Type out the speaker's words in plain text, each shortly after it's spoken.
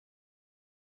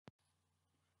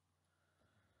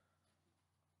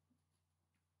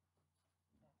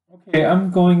Okay, I'm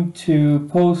going to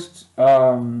post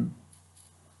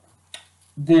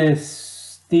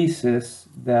this thesis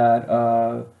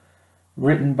that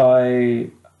written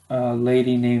by a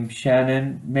lady named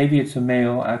Shannon. Maybe it's a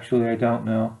male, actually, I don't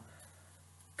know.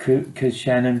 Could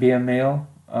Shannon be a male?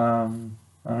 I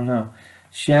don't know.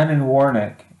 Shannon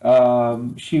Warnick.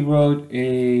 She wrote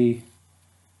an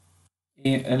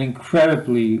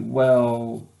incredibly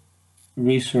well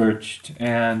researched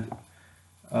and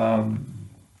um,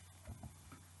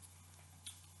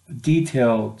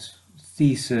 detailed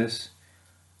thesis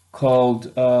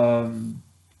called The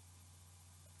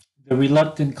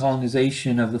Reluctant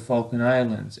Colonization of the Falkland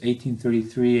Islands,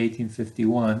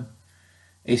 1833-1851,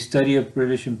 a study of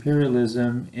British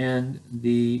imperialism in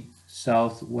the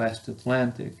Southwest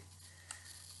Atlantic.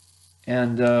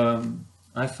 And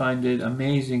I find it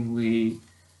amazingly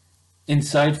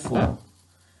insightful.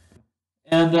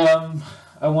 And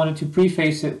I wanted to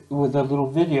preface it with a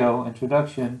little video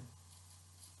introduction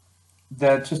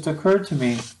that just occurred to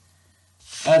me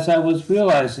as I was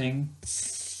realizing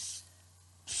this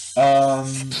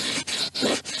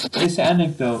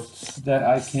anecdote that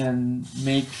I can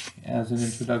make as an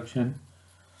introduction.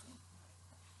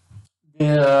 You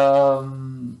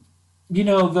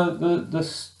know,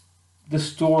 the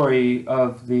story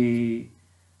of the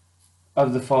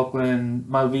Falkland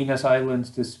Malvinas Islands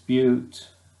dispute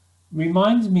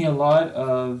reminds me a lot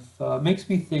of makes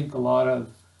me think a lot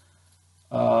of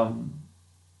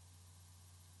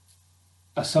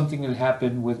something that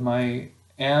happened with my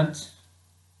aunt,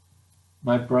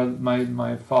 my brother,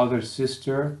 my father's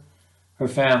sister, her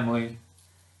family,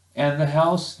 and the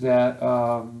house that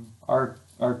our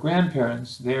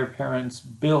grandparents, their parents,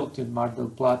 built in Mar del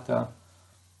Plata,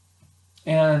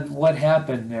 and what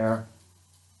happened there.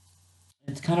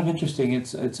 It's kind of interesting.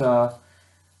 It's a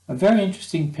very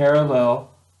interesting parallel,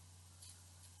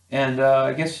 and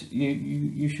I guess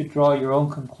you should draw your own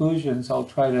conclusions. I'll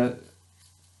try to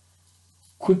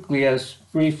quickly, as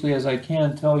briefly as I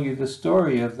can, tell you the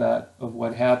story of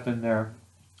what happened there.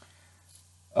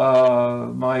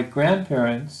 My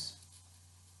grandparents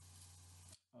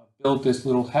built this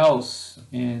little house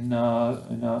in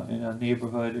a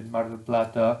neighborhood in Mar del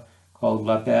Plata called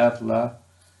La Perla,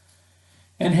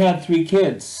 and had three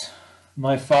kids.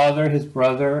 My father, his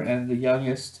brother, and the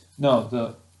youngest.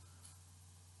 The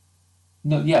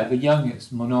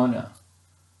youngest, Monona.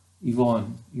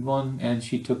 Yvonne, and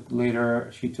she took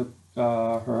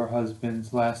her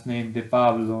husband's last name, De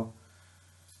Pablo.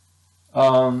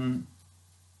 And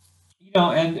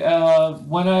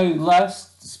when I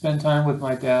last spent time with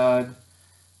my dad,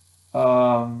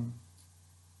 I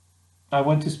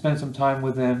went to spend some time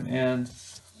with him, and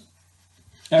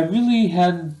I really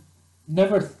had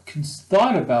never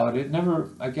thought about it.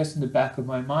 Never, I guess in the back of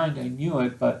my mind, I knew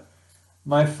it, but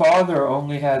my father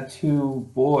only had two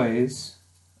boys,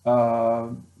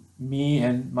 me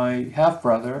and my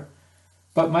half-brother,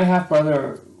 but my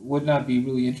half-brother would not be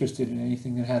really interested in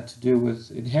anything that had to do with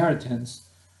inheritance.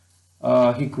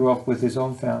 He grew up with his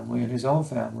own family and his own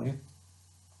family.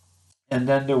 And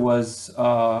then there was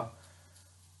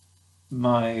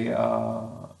my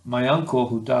uncle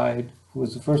who died, who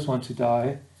was the first one to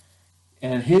die,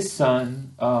 and his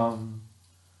son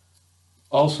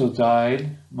also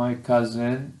died, my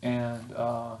cousin, and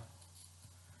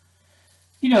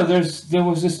there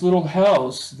was this little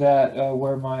house that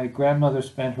where my grandmother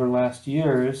spent her last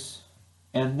years,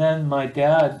 and then my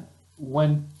dad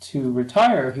went to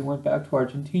retire. He went back to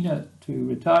Argentina to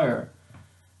retire,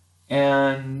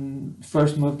 and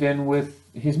first moved in with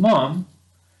his mom,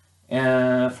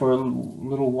 and for a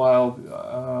little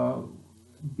while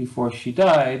before she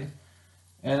died.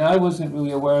 And I wasn't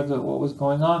really aware of what was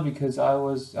going on because I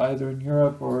was either in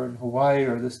Europe or in Hawaii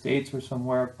or the States or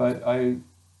somewhere, but I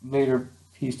later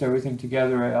pieced everything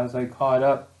together as I caught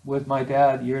up with my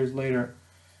dad years later.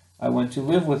 I went to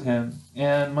live with him,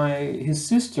 and his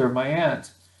sister, my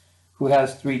aunt, who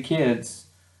has three kids,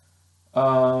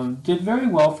 did very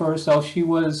well for herself. She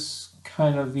was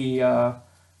kind of the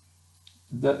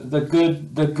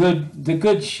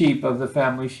good sheep of the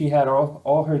family. She had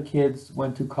all her kids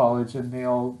went to college, and they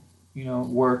all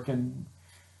worked and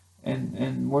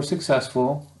were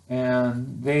successful.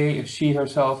 And she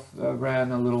herself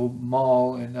ran a little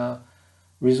mall in a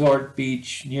resort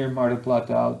beach near Mar del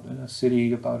Plata, out in a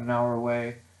city about an hour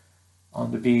away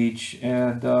on the beach.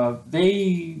 And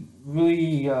they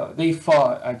really they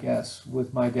fought, I guess,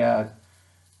 with my dad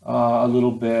a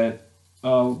little bit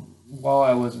while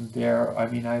I wasn't there. I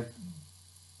mean, I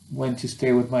went to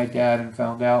stay with my dad and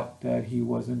found out that he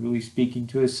wasn't really speaking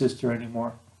to his sister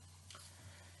anymore.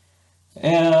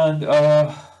 And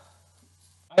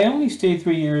I only stayed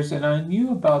 3 years, and I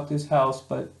knew about this house,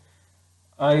 but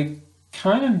I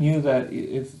kind of knew that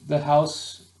if the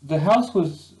house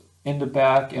was in the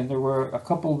back, and there were a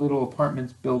couple little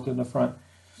apartments built in the front,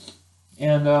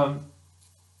 and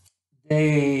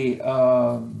they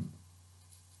I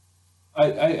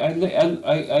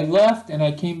left, and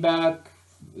I came back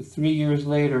 3 years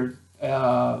later,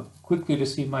 quickly to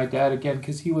see my dad again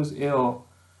because he was ill,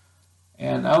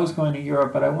 and I was going to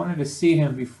Europe, but I wanted to see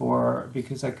him before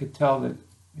because I could tell that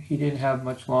he didn't have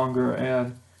much longer,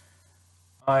 and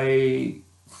I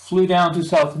flew down to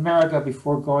South America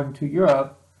before going to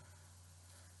Europe.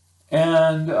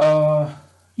 And,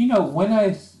 when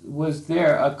I was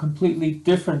there, a completely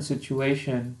different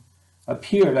situation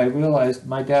appeared. I realized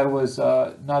my dad was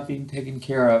not being taken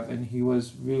care of, and he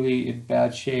was really in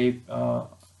bad shape,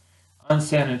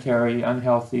 unsanitary,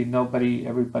 unhealthy.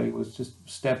 Everybody was just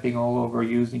stepping all over,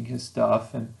 using his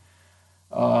stuff, and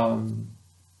um,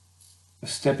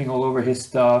 stepping all over his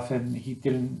stuff. And he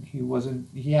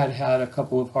had had a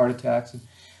couple of heart attacks. And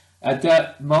at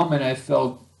that moment, I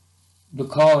felt the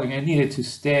calling. I needed to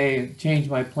stay, change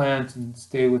my plans, and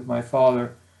stay with my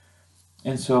father.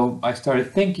 And so I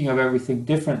started thinking of everything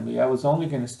differently. I was only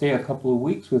going to stay a couple of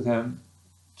weeks with him,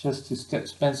 just to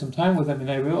spend some time with him. And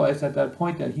I realized at that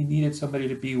point that he needed somebody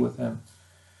to be with him.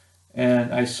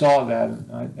 And I saw that.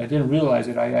 And I didn't realize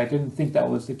it. I didn't think that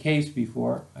was the case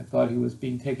before. I thought he was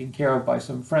being taken care of by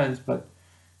some friends, but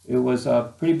it was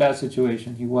a pretty bad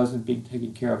situation. He wasn't being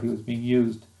taken care of. He was being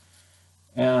used.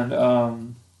 And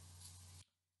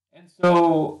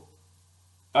so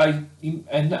I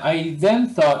then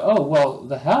thought, oh well,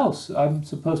 the house. I'm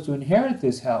supposed to inherit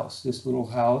this house, this little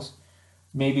house.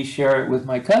 Maybe share it with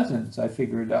my cousins. I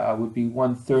figured I would be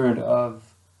 1/3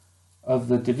 of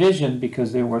the division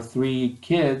because there were three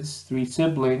kids, three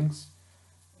siblings,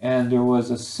 and there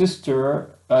was a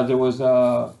sister. There was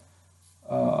a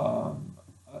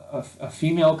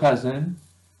female cousin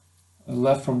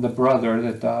left from the brother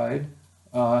that died,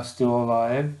 still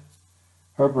alive.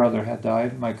 Her brother had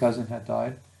died. My cousin had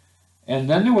died. And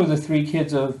then there were the three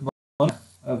kids of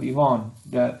Yvonne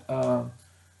that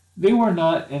they were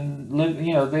not in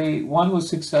live. One was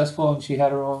successful and she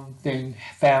had her own thing,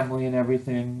 family and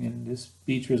everything in this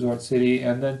beach resort city.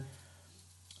 And then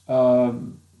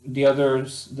the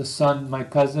others, the son, my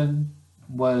cousin,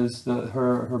 was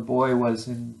her boy was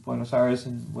in Buenos Aires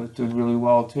and was doing really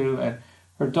well too. And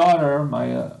her daughter,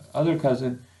 my other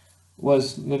cousin,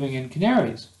 was living in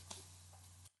Canaries.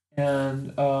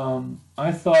 And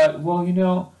I thought,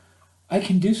 well, I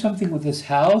can do something with this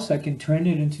house. I can turn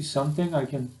it into something. I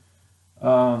can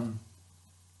um,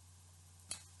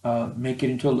 make it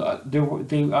into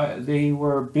they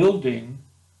were building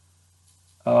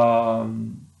a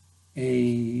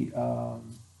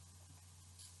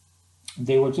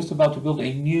they were just about to build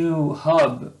a new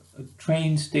hub, a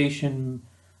train station,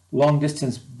 long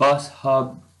distance bus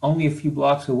hub, only a few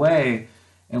blocks away.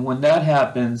 And when that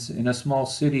happens in a small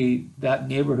city, that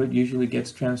neighborhood usually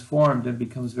gets transformed and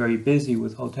becomes very busy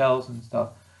with hotels and stuff.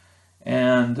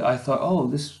 And I thought,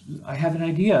 oh, I have an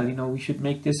idea. We should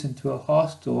make this into a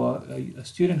hostel, a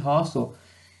student hostel.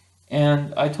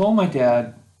 And I told my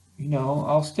dad,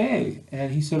 I'll stay.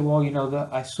 And he said, well,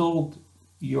 I sold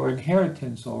your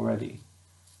inheritance already.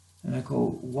 And I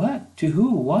go, what? To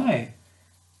who? Why?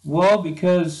 Well,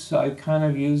 because I kind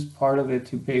of used part of it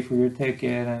to pay for your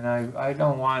ticket, and I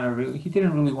don't want to really. He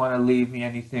didn't really want to leave me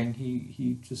anything.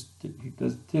 He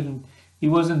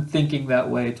wasn't thinking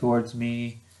that way towards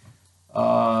me.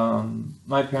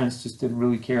 My parents just didn't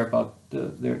really care about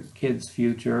their kids'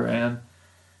 future,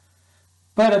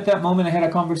 but at that moment I had a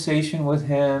conversation with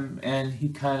him, and he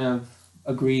kind of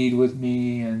agreed with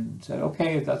me and said,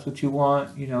 okay, if that's what you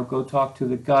want, go talk to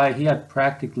the guy. He had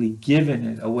practically given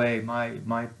it away,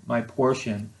 my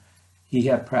portion. He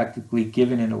had practically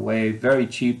given it away very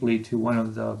cheaply to one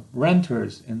of the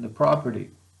renters in the property.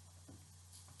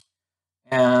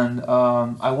 And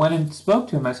I went and spoke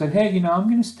to him. I said, hey, I'm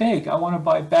going to stake. I want to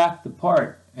buy back the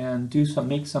part and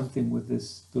make something with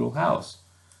this little house.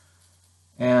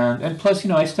 And plus,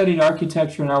 I studied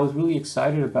architecture and I was really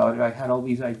excited about it. I had all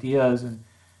these ideas, and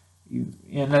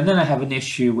then I have an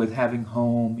issue with having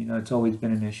home. It's always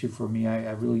been an issue for me.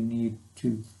 I really need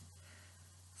to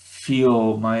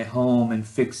feel my home and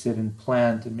fix it and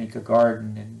plant and make a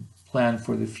garden and plan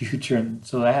for the future. And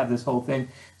so I have this whole thing.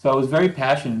 So I was very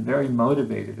passionate, very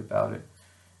motivated about it.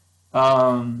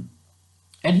 And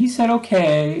he said,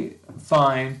 okay,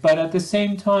 fine. But at the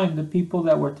same time, the people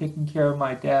that were taking care of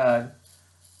my dad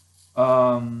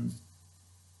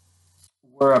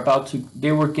were about to,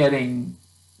 they were getting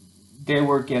they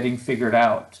were getting figured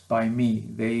out by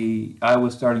me. I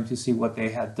was starting to see what they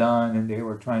had done, and they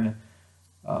were trying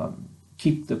to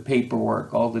keep the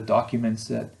paperwork, all the documents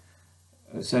that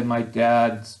said my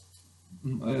dad's,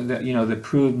 that that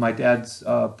proved my dad's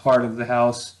part of the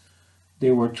house.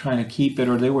 They were trying to keep it,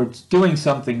 or they were doing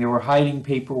something. They were hiding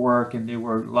paperwork, and they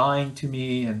were lying to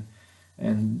me, and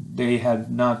they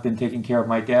had not been taking care of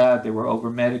my dad. They were over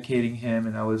medicating him,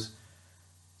 and I was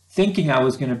thinking I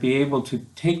was going to be able to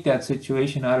take that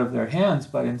situation out of their hands,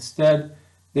 but instead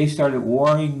they started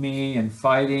warning me and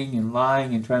fighting and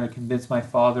lying and trying to convince my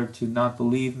father to not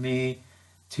believe me,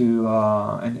 to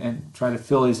and try to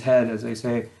fill his head, as they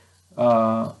say.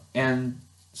 And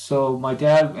so my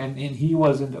dad, and he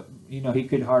wasn't, he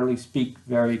could hardly speak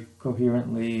very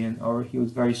coherently, or he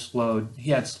was very slow.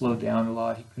 He had slowed down a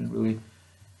lot. He couldn't really,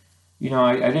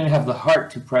 I didn't have the heart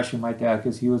to pressure my dad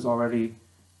because he was already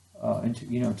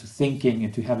into, to thinking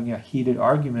and to having a heated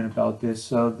argument about this.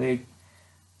 So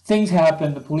things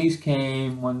happened. The police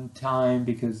came one time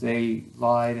because they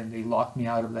lied and they locked me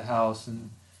out of the house and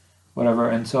whatever.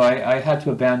 And so I had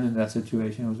to abandon that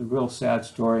situation. It was a real sad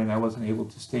story, and I wasn't able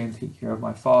to stay and take care of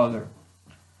my father.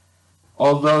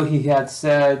 Although he had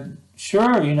said,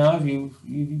 sure, you're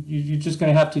just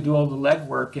going to have to do all the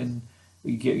legwork and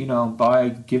you get,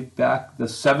 give back the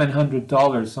 $700,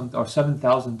 or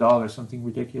 $7,000, something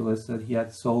ridiculous that he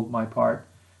had sold my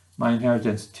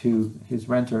inheritance to his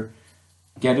renter.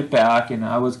 Get it back, and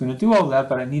I was going to do all that,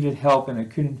 but I needed help, and I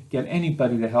couldn't get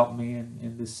anybody to help me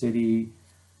in the city.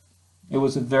 It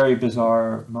was a very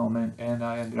bizarre moment, and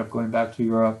I ended up going back to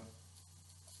Europe.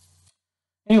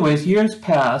 Anyways, years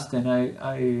passed, and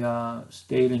I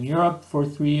stayed in Europe for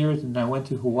 3 years, and I went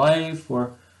to Hawaii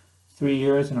for 3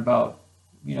 years, and about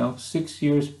 6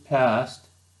 years passed,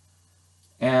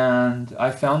 and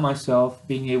I found myself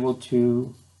being able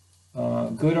to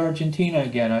go to Argentina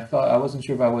again. I wasn't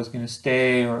sure if I was going to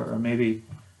stay, or maybe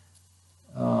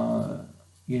I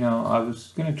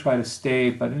was going to try to stay,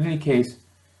 but in any case,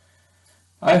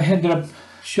 I ended up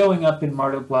showing up in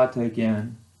Mar del Plata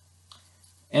again.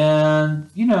 And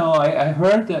I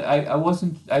heard that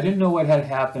I didn't know what had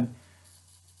happened.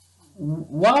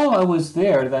 While I was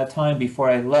there that time before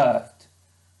I left,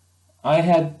 I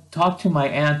had talked to my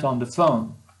aunt on the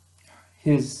phone,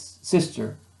 his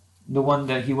sister, the one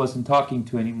that he wasn't talking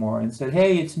to anymore, and said,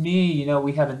 "Hey, it's me.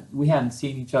 We hadn't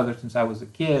seen each other since I was a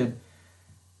kid."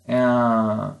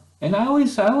 And I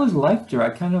always liked her.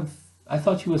 I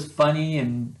thought she was funny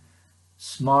and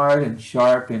smart and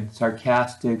sharp and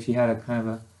sarcastic. She had a kind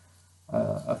of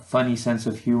a funny sense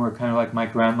of humor, kind of like my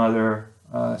grandmother,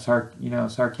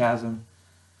 sarcasm.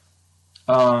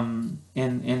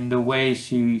 In the way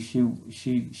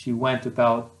she went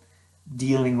about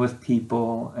dealing with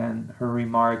people and her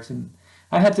remarks, and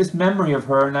I had this memory of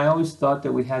her, and I always thought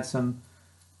that we had some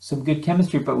good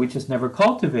chemistry, but we just never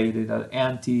cultivated an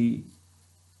auntie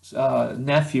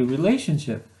nephew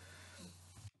relationship.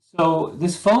 So in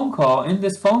this phone call,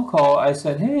 I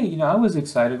said, "Hey, I was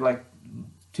excited. Like,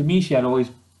 to me,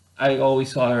 I always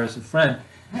saw her as a friend."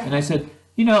 And I said,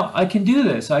 "I can do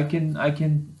this. I can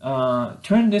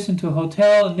turn this into a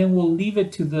hotel, and then we'll leave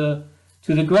it to the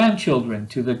grandchildren,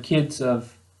 to the kids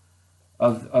of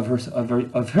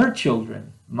her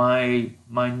children, my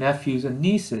nephews and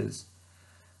nieces."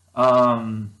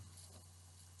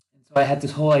 So I had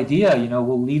this whole idea,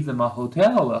 we'll leave them a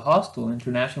hotel, a hostel,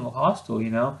 international hostel,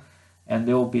 and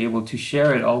they'll be able to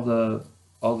share it, all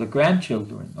the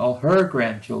grandchildren, all her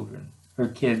grandchildren, her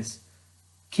kids,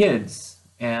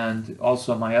 and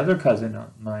also my other cousin,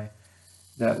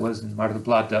 that was in Mar del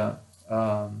Plata,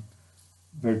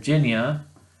 Virginia,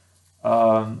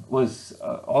 was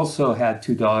also had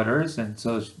two daughters, and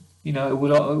so it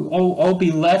would all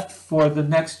be left for the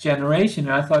next generation.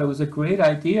 And I thought it was a great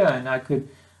idea, and I could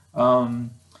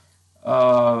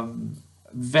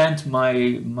vent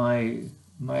my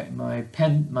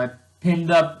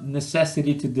pinned up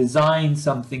necessity to design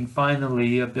something,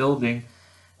 finally a building.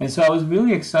 And so I was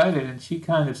really excited, and she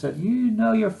kind of said,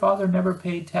 your father never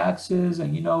paid taxes,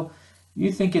 and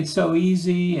you think it's so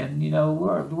easy, and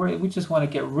we just want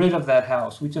to get rid of that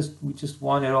house. We just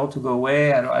want it all to go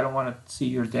away. I don't want to see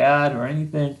your dad or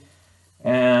anything.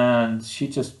 And she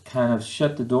just kind of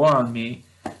shut the door on me.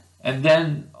 And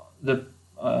then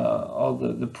all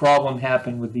the problem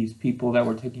happened with these people that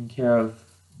were taking care of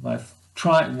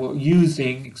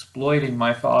exploiting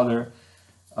my father.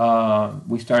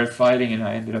 We started fighting, and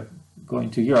I ended up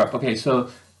going to Europe. Okay, so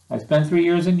I spent 3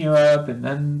 years in Europe, and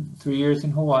then 3 years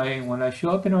in Hawaii. And when I show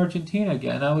up in Argentina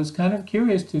again, I was kind of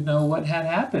curious to know what had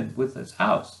happened with this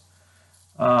house.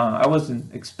 I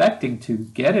wasn't expecting to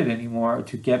get it anymore, or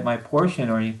to get my portion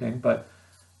or anything, but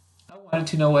I wanted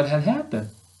to know what had happened.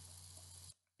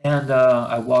 And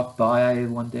I walked by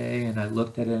one day and I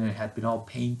looked at it and it had been all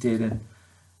painted and,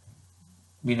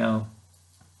 you know,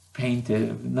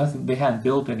 painted. Nothing, they hadn't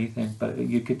built anything, but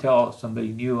you could tell somebody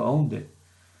new owned it.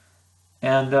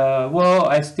 And well,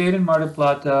 I stayed in Mar del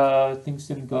Plata. Things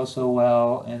didn't go so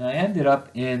well, and I ended up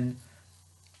in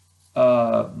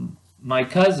uh, my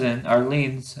cousin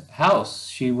Arlene's house.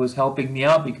 She was helping me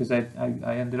out because I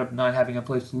ended up not having a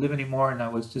place to live anymore, and I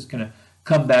was just gonna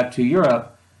come back to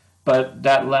Europe. But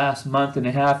that last month and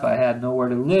a half, I had nowhere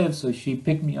to live, so she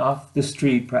picked me off the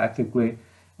street practically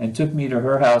and took me to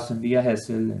her house in Villa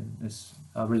Gesell, in this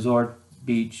resort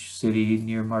beach city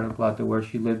near Mar del Plata where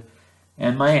she lived.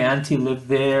 And my auntie lived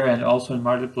there and also in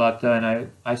Mar del Plata,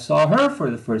 and I saw her for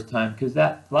the first time because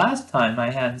that last time I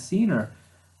hadn't seen her.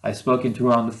 I spoken to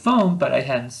her on the phone, but I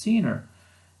hadn't seen her.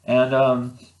 And,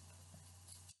 and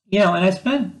I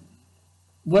spent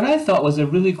what I thought was a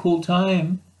really cool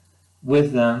time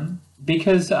with them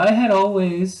because I had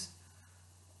always,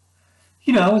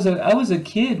 I was a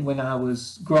kid when I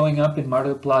was growing up in Mar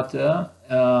del Plata,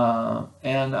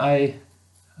 and I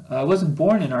wasn't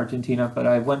born in Argentina, but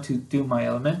I went to do my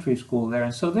elementary school there,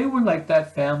 and so they were like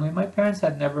that family. My parents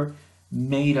had never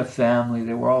made a family;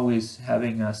 they were always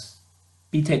having us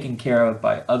be taken care of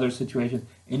by other situations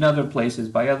in other places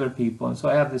by other people, and so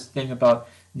I have this thing about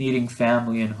needing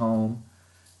family and home,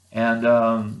 and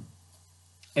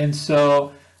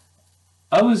so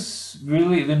I was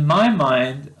really, in my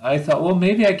mind, I thought, well,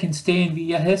 maybe I can stay in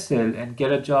Villa Gesell and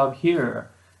get a job here.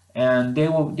 And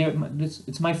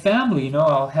it's my family,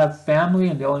 I'll have family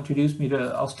and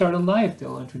I'll start a life.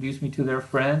 They'll introduce me to their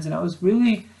friends. And I was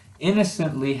really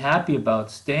innocently happy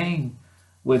about staying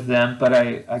with them, but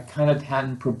I kind of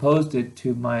hadn't proposed it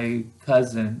to my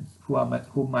cousin,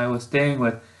 whom I was staying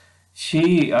with.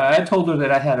 I told her that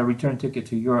I had a return ticket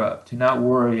to Europe, to not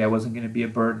worry, I wasn't going to be a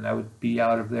burden. I would be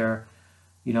out of there.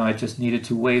 I just needed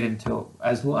to wait until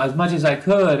as much as I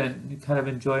could and kind of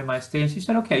enjoy my stay. And she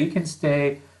said, "Okay, you can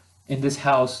stay in this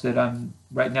house that I'm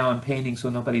painting, so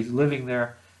nobody's living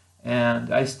there."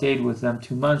 And I stayed with them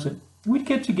 2 months, and we'd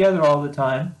get together all the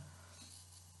time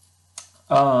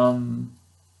for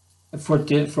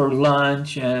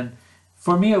lunch. And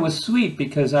for me, it was sweet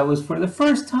because I was for the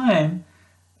first time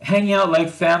hanging out like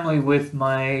family with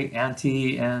my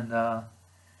auntie and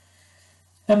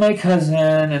my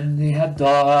cousin, and they had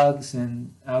dogs,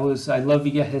 and I love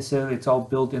Villa Gesell. It's all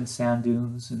built in sand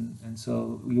dunes, and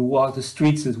so you walk the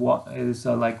streets is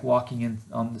like walking in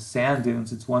on the sand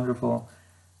dunes. It's wonderful,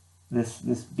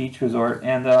 this beach resort,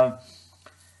 and but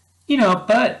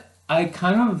I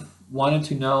kind of wanted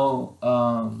to know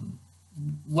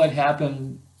what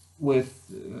happened with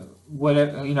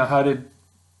how did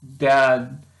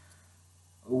Dad,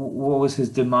 what was his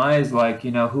demise like,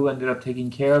 who ended up taking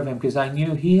care of him, because I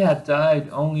knew he had died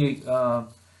only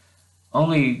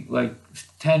like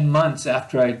 10 months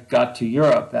after I got to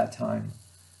Europe that time.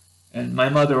 And my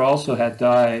mother also had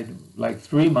died like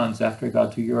 3 months after I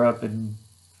got to Europe, and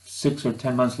 6 or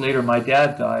 10 months later my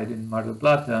dad died in Mar del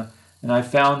Plata. And I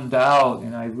found out,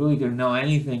 and I really didn't know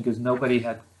anything because I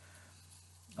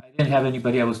didn't have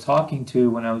anybody I was talking to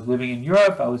when I was living in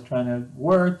Europe. I was trying to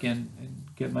work and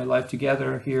get my life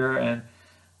together here, and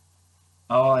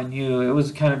all I knew, it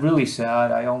was kind of really sad.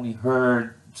 I only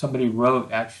heard, somebody wrote,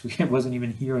 actually, it wasn't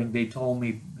even hearing, they told me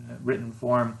in a written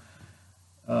form,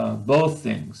 both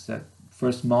things, that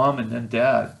first mom and then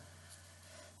dad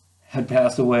had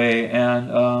passed away. And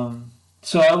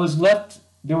so I was left,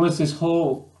 there was this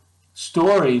whole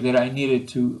story that I needed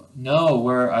to know,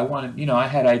 where I wanted, I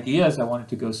had ideas. I wanted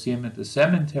to go see him at the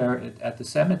cemetery,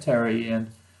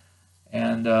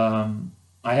 and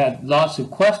I had lots of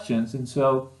questions, and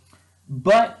so,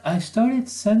 but I started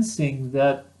sensing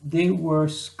that they were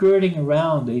skirting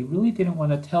around. They really didn't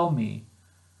want to tell me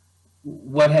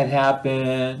what had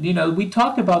happened. We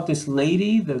talked about this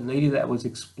lady, the lady that was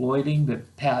exploiting,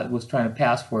 that was trying to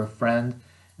pass for a friend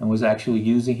and was actually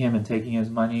using him and taking his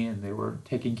money, and they were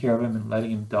taking care of him and letting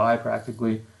him die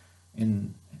practically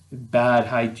in bad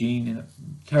hygiene, in a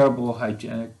terrible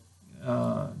hygienic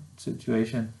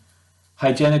situation.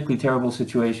 Hygienically terrible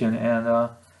situation, and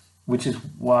which is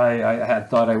why I had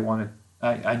thought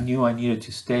I knew I needed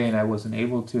to stay, and I wasn't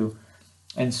able to,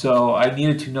 and so I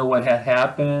needed to know what had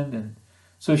happened. And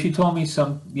so she told me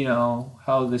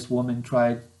how this woman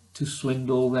tried to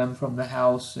swindle them from the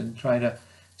house and and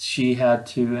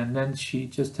then she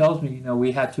just tells me,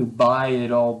 we had to buy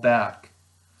it all back.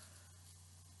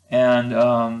 And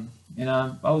I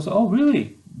was, oh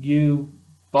really, you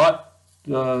bought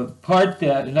the part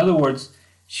that, in other words,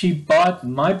 she bought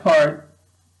my part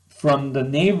from the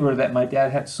neighbor that my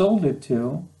dad had sold it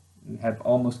to, have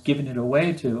almost given it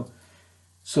away to,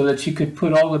 so that she could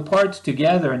put all the parts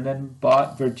together, and then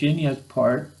bought Virginia's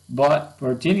part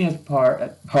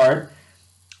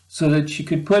so that she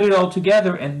could put it all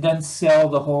together and then sell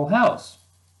the whole house.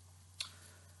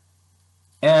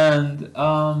 And,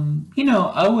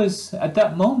 I was, at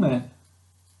that moment,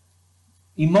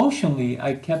 emotionally,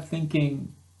 I kept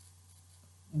thinking,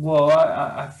 well,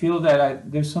 I feel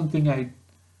that there's something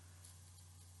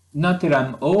not that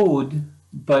I'm owed,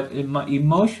 but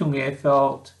emotionally I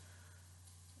felt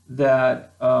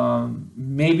that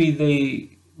maybe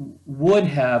they would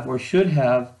have or should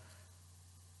have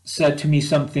said to me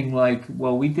something like,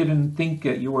 well, we didn't think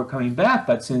that you were coming back,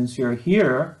 but since you're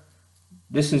here,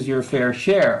 this is your fair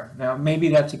share. Now, maybe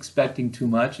that's expecting too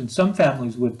much, and some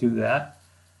families would do that.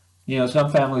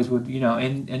 Some families would,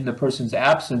 in the person's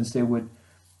absence, they would,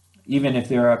 even if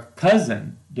they're a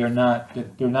cousin, they're not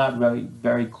really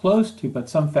very close to, but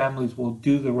some families will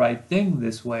do the right thing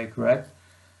this way, correct?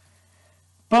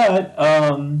 But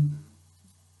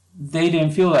they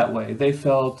didn't feel that way. They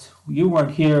felt you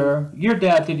weren't here. Your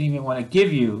dad didn't even want to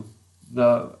give you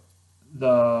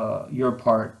your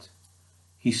part.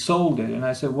 He sold it. And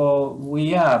I said, well,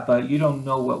 yeah, but you don't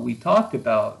know what we talked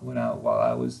about while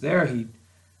I was there.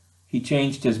 He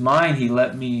changed his mind. He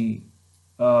let me,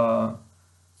 go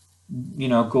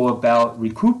about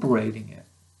recuperating it.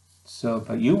 So,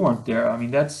 but you weren't there. I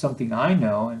mean, that's something I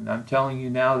know, and I'm telling you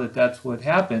now that that's what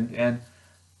happened. And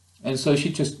so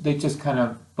they just kind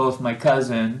of, both my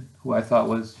cousin, who I thought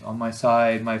was on my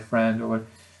side, my friend,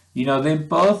 they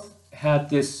both had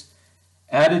this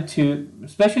attitude,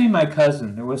 especially my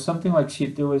cousin. There was something like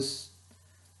there was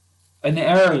an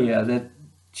area that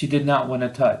she did not want to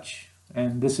touch.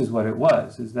 And this is what it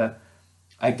was, is that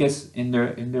I guess in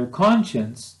their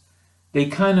conscience, they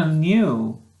kind of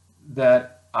knew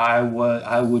that I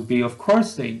would be. Of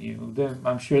course they knew.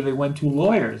 I'm sure they went to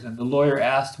lawyers, and the lawyer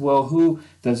asked, well,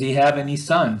 does he have any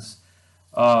sons?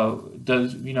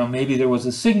 Maybe there was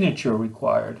a signature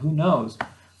required. Who knows?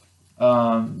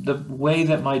 The way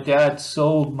that my dad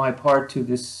sold my part to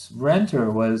this renter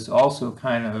was also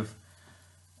kind of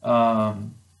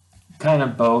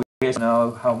bogus.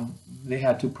 How they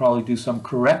had to probably do some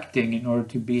correcting in order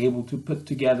to be able to put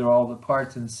together all the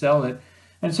parts and sell it.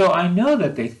 And so I know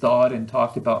that they thought and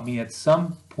talked about me at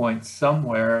some point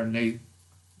somewhere, and they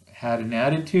had an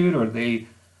attitude, or they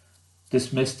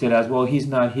dismissed it as, well, he's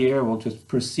not here, we'll just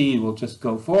proceed, we'll just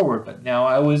go forward. But now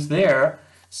I was there,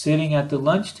 sitting at the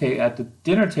at the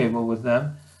dinner table with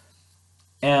them,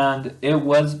 and it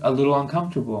was a little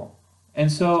uncomfortable.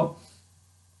 And so,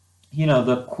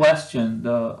 the question,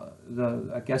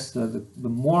 I guess the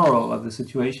moral of the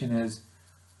situation is,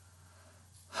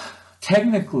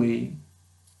 technically,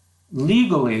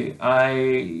 legally,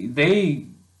 they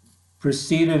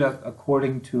proceeded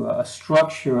according to a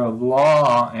structure of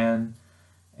law and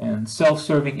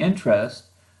self-serving interest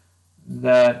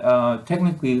that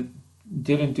technically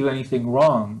didn't do anything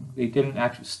wrong. They didn't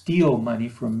actually steal money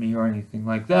from me or anything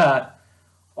like that.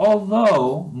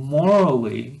 Although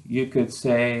morally, you could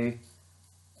say,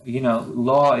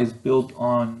 law is built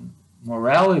on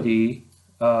morality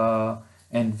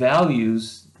and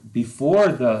values. Before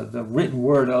the written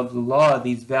word of the law,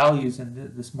 these values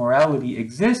and this morality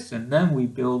exists, and then we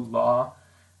build law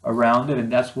around it.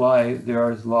 And that's why there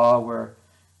is law where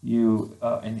you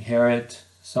inherit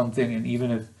something, and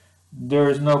even if there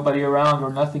is nobody around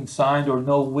or nothing signed or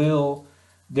no will,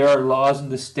 there are laws in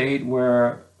the state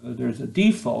where there's a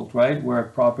default, right, where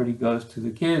property goes to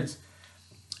the kids.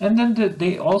 And then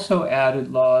they also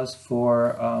added laws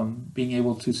for being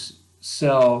able to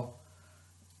sell,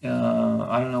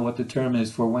 I don't know what the term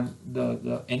is, for when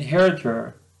the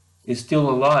inheritor is still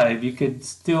alive, you could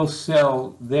still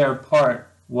sell their part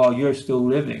while you're still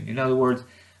living. In other words,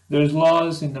 there's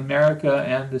laws in America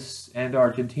and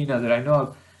Argentina that I know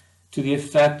of to the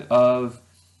effect of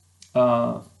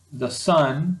the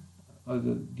son, or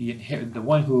the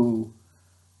one who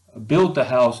built the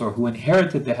house or who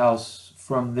inherited the house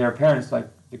from their parents, like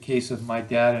the case of my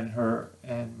dad and her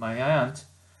and my aunt,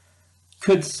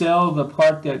 could sell the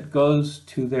part that goes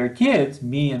to their kids,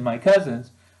 me and my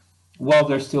cousins, while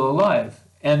they're still alive.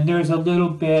 And there's a little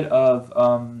bit of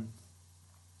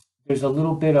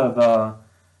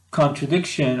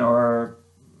contradiction or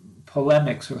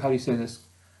polemics, or how do you say this,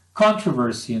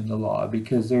 controversy in the law,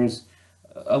 because there's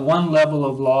one level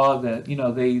of law that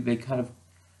they kind of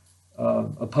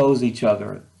oppose each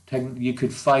other. You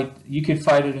could fight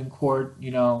it in court.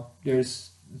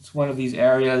 It's one of these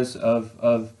areas of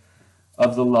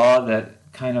the law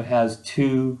that kind of has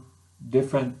two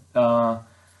different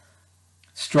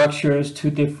structures, two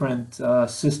different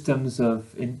systems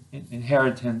of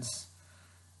inheritance.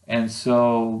 And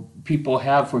so people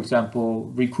have, for example,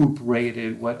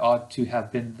 recuperated what ought to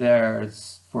have been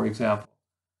theirs, for example.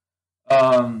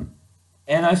 Um,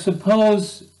 and I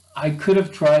suppose I could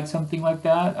have tried something like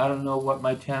that. I don't know what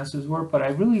my chances were, but I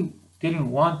really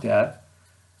didn't want that.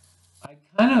 I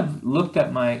kind of looked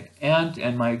at my aunt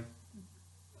and my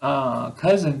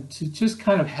cousin to just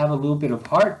kind of have a little bit of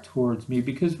heart towards me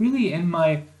because really in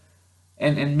my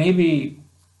and maybe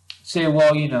say,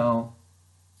 well,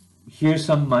 here's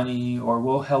some money, or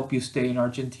we'll help you stay in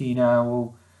Argentina.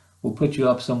 We'll put you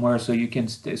up somewhere so you can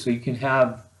stay, so you can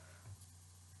have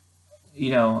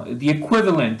the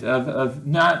equivalent of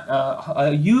not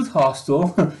a youth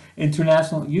hostel,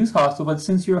 international youth hostel, but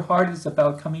since your heart is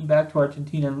about coming back to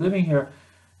Argentina and living here,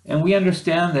 and we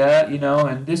understand that,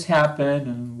 and this happened,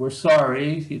 and we're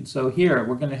sorry, and so here,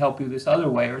 we're going to help you this other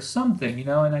way, or something,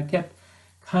 and I kept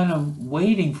kind of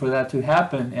waiting for that to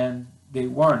happen, and they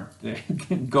weren't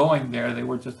going there. They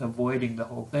were just avoiding the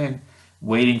whole thing,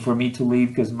 waiting for me to leave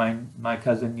because my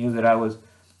cousin knew that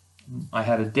I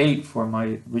had a date for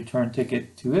my return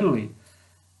ticket to Italy,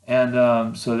 and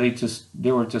so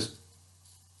they were just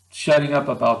shutting up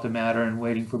about the matter and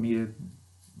waiting for me to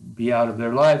be out of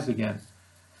their lives again.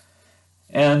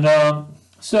 And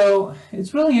so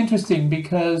it's really interesting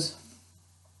because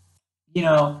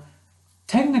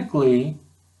technically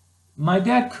my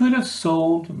dad could have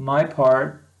sold my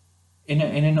part in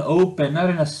an open, not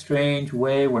in a strange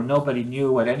way where nobody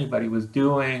knew what anybody was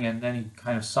doing, and then he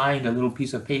kind of signed a little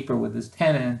piece of paper with his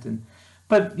tenant.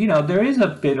 But there is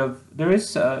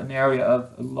an area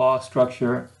of law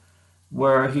structure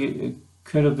where he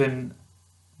could have been,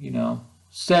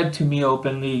 said to me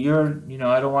openly,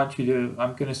 I don't want you to,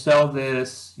 I'm going to sell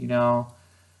this,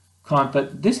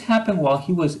 but this happened while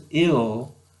he was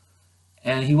ill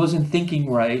and he wasn't thinking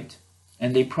right.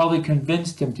 And they probably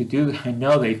convinced him to do that. I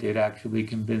know they did actually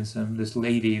convince him, this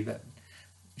lady, that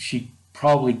she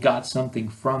probably got something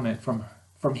from it, from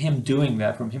him doing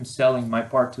that, from him selling my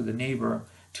part to the neighbor,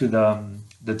 to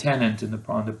the tenant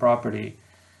on the property.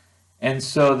 And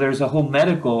so there's a whole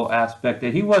medical aspect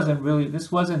that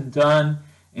this wasn't done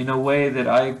in a way that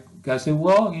I say,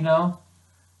 well,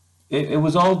 it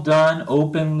was all done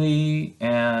openly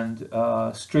and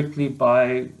strictly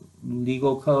by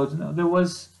legal codes. No, there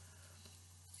was.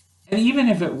 And even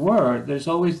if it were, there's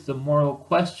always the moral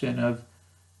question of,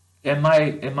 am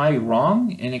I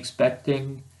wrong in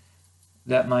expecting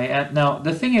that my aunt... Now,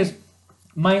 the thing is,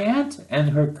 my aunt and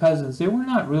her cousins, they were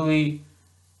not really...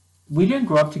 We didn't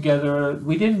grow up together.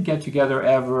 We didn't get together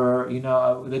ever.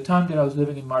 The time that I was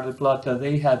living in Mar del Plata,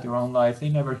 they had their own life. They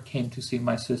never came to see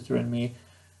my sister and me.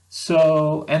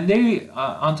 So, and they,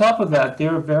 on top of that,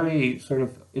 they're very sort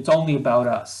of, it's only about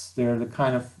us. They're the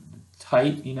kind of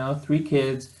tight, 3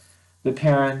 kids, the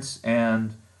parents,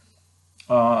 and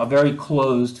a very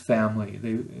closed family.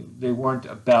 They weren't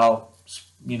about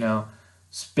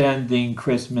spending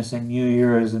Christmas and New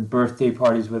Year's and birthday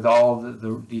parties with all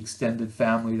the extended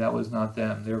family. That was not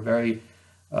them. They're very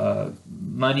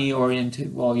money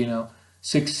oriented. Well,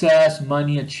 success,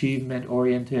 money, achievement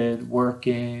oriented,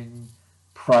 working,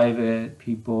 private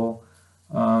people.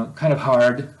 Kind of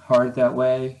hard that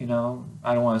way. I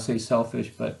don't want to say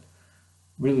selfish, but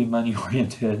really money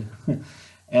oriented.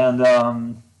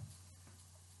 And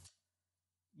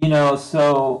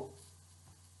so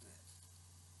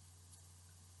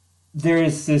there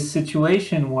is this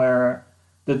situation where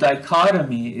the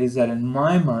dichotomy is that in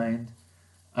my mind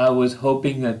I was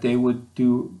hoping that they would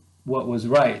do what was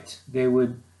right. They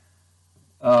would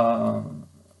go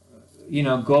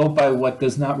by what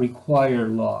does not require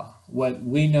law, what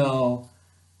we know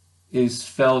is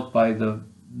felt by the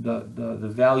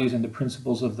values and the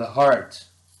principles of the heart,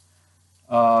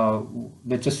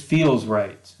 that just feels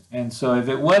right. And so if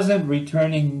it wasn't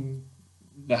returning,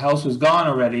 the house was gone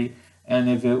already, and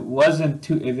if it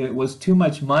was too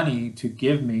much money to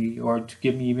give me, or to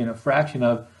give me even a fraction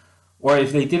of, or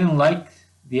if they didn't like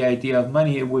the idea of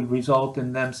money, it would result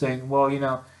in them saying,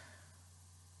 well,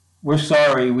 we're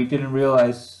sorry, we didn't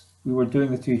realize we were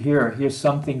doing this to you. Here's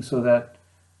something, so that,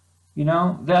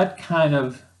 that kind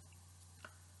of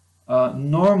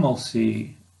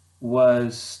normalcy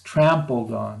was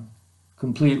trampled on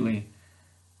completely,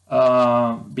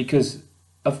 because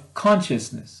of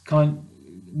consciousness,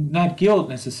 not guilt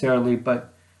necessarily,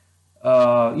 but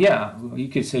yeah, you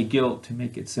could say guilt to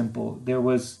make it simple.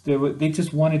 They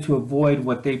just wanted to avoid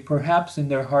what they perhaps in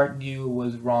their heart knew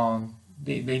was wrong.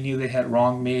 They knew they had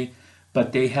wronged me,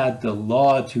 but they had the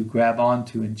law to grab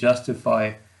onto and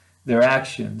justify their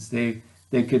actions. They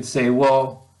could say,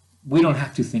 well, we don't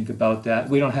have to think about that.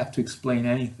 We don't have to explain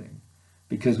anything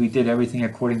because we did everything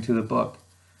according to the book.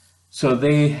 So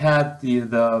they had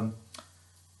the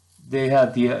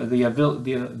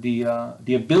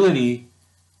ability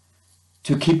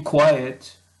to keep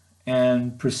quiet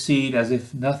and proceed as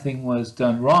if nothing was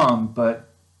done wrong, but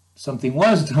something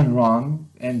was done wrong.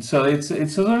 And so it's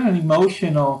sort of an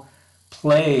emotional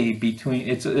play between,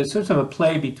 it's sort of a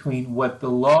play between what the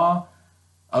law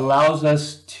allows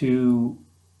us to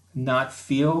not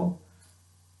feel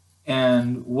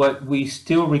and what we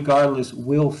still regardless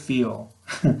will feel.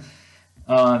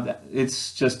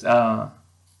 It's just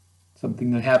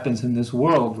something that happens in this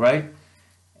world, right?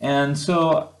 And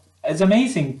so it's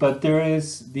amazing, but there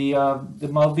is the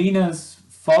Malvinas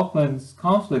Falklands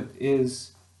conflict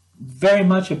is very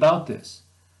much about this.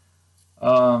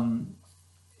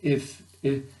 If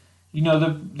you know,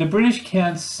 the British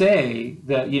can't say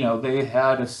that, you know, they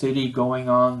had a city going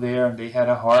on there and they had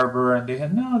a harbor and they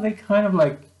had, no, they kind of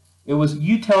like, it was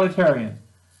utilitarian.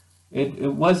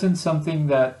 It wasn't something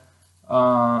that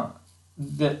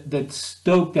that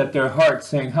stoked at their heart,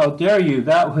 saying, "How dare you?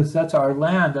 That's our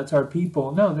land, that's our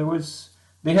people." No,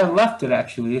 they had left it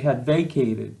actually. They had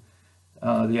vacated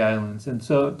the islands, and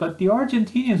so, but the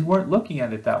Argentinians weren't looking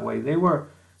at it that way. They were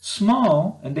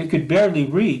small and they could barely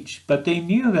reach, but they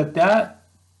knew that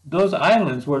those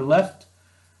islands were left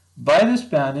by the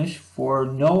Spanish for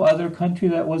no other country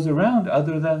that was around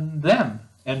other than them,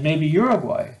 and maybe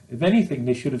Uruguay. If anything,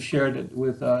 they should have shared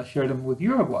them with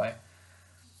Uruguay.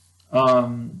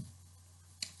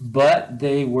 But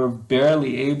they were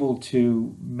barely able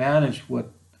to manage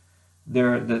what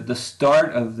the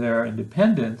start of their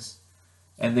independence,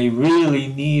 and they really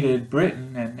needed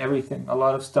Britain and everything. A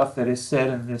lot of stuff that is said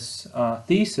in this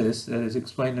thesis that is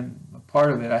explained in a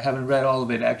part of it. I haven't read all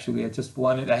of it actually. I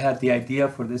had the idea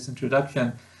for this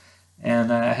introduction,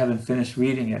 and I haven't finished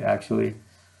reading it actually.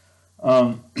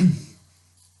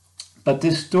 But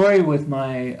this story with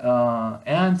my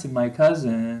aunt and my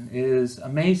cousin is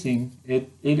amazing.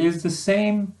 It is the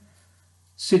same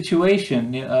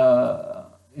situation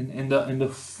in the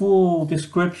full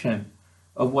description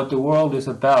of what the world is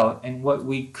about and what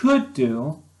we could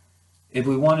do if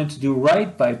we wanted to do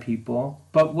right by people,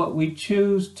 but what we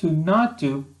choose to not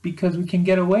do because we can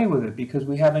get away with it, because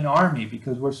we have an army,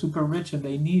 because we're super rich and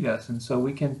they need us, and so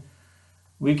we can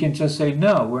just say,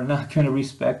 no, we're not going to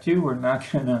respect you, we're not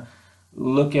going to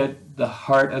look at the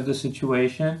heart of the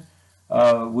situation.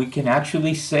 We can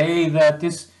actually say that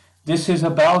this is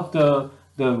about the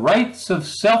rights of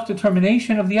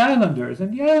self-determination of the islanders.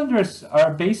 And the islanders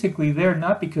are basically there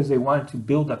not because they wanted to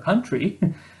build a country.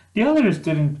 The islanders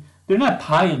they're not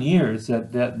pioneers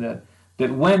that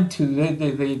went to,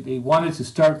 they wanted to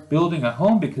start building a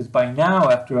home because by now,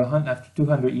 after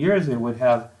 200 years, they would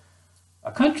have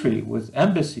a country with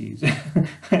embassies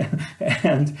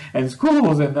and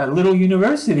schools and a little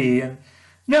university. And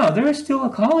no, they're still a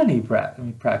colony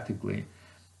practically.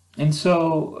 And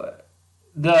so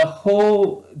the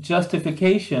whole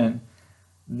justification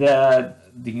that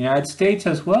the United States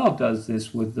as well does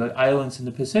this with the islands in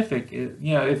the Pacific, you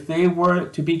know, if they were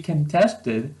to be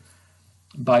contested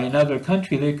by another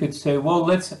country, they could say, well,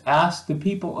 let's ask the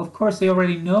people. Of course, they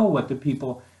already know what the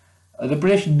people, the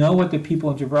British know what the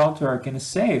people in Gibraltar are going to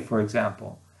say, for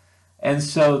example. And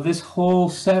so this whole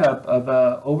setup of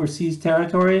overseas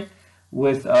territory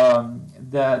with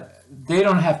that they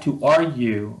don't have to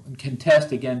argue and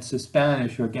contest against the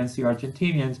Spanish or against the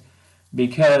Argentinians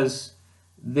because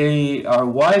they are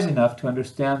wise enough to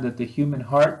understand that the human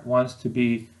heart wants to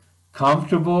be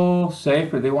comfortable,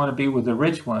 safe, or they want to be with the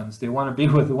rich ones. They want to be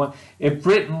with the one. If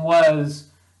Britain was,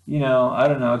 you know, I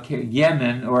don't know,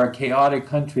 Yemen or a chaotic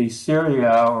country,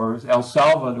 Syria or El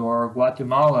Salvador or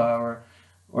Guatemala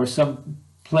or some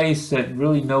place that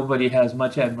really nobody has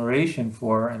much admiration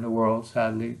for in the world,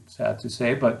 sadly, sad to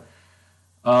say, but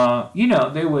you know,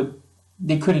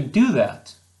 they couldn't do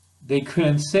that. They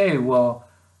couldn't say, well,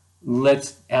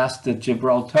 let's ask the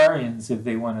Gibraltarians if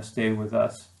they want to stay with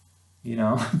us, you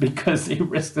know, because they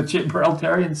risk the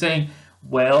Gibraltarians saying,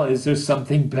 well, is there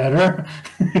something better?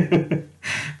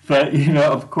 But, you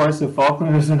know, of course, the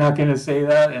Falklanders are not going to say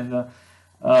that, and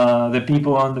the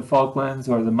people on the Falklands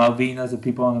or the Malvinas, the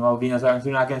people on the Malvinas Islands,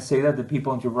 they're not going to say that. The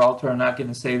people in Gibraltar are not going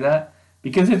to say that.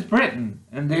 Because it's Britain,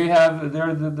 and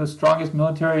they're the strongest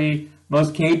military,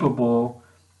 most capable,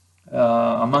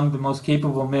 among the most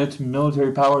capable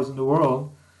military powers in the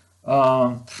world.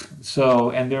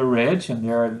 So, and they're rich, and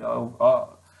they're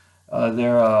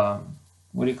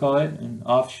what do you call it? An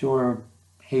offshore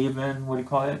haven. What do you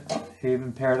call it?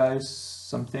 Haven paradise,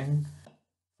 something.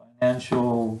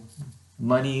 Financial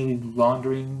money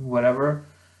laundering, whatever.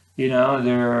 You know,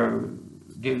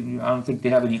 I don't think they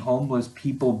have any homeless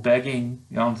people begging.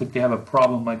 I don't think they have a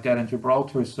problem like that in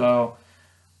Gibraltar. So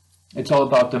it's all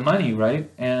about the money, right?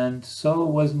 And so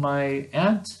was my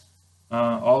aunt,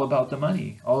 all about the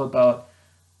money, all about,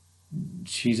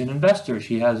 she's an investor.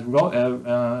 She has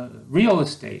real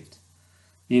estate.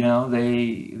 You know,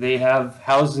 they have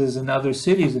houses in other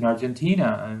cities in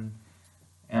Argentina,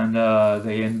 and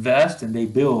they invest and they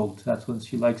build. That's what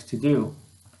she likes to do.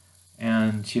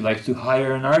 And she likes to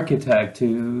hire an architect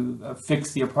to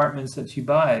fix the apartments that she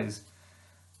buys.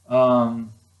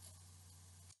 Um,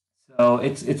 so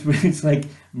it's like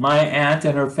my aunt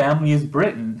and her family is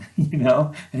Britain, you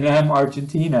know, and I'm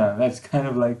Argentina. That's kind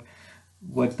of like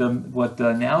what the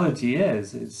analogy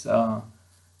is. It's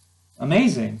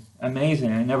amazing,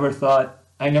 amazing. I never thought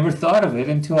of it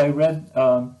until I read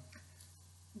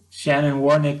Shannon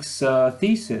Warnick's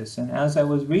thesis, and as I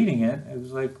was reading it, it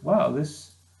was like, wow, this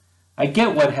I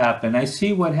get what happened. I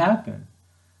see what happened.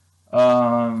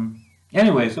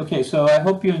 Anyways, okay, so I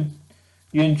hope you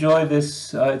enjoy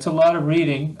this. It's a lot of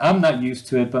reading. I'm not used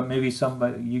to it, but maybe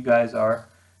somebody, you guys are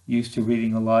used to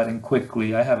reading a lot and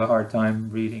quickly. I have a hard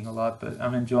time reading a lot, but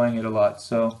I'm enjoying it a lot.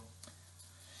 So,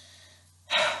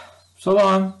 so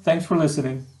long. Thanks for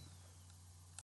listening.